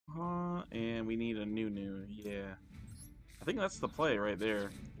and we need a new. Yeah. I think that's the play right there.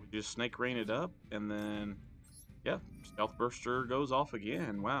 We just Snake Rain it up, and then, yeah, Stealth Burster goes off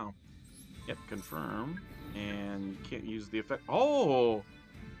again. Wow. Yep, confirm. And you can't use the effect. Oh!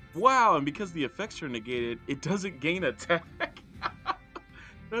 Wow, and because the effects are negated, it doesn't gain attack.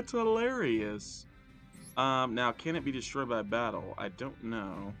 That's hilarious. Now, can it be destroyed by battle? I don't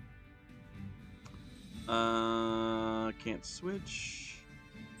know. Can't switch.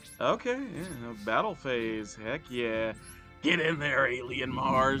 Okay, yeah, battle phase. Heck yeah. Get in there, Alien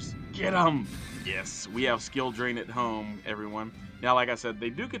Mars. Get them. Yes, we have skill drain at home, everyone. Now, like I said,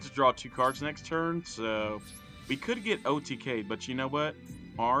 they do get to draw 2 cards next turn, so we could get OTK'd, but you know what?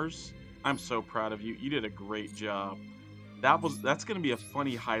 Mars, I'm so proud of you. You did a great job. That's going to be a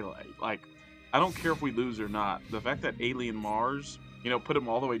funny highlight. Like, I don't care if we lose or not. The fact that Alien Mars, you know, put him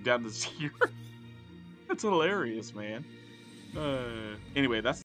all the way down to 0. That's hilarious, man. Anyway, that's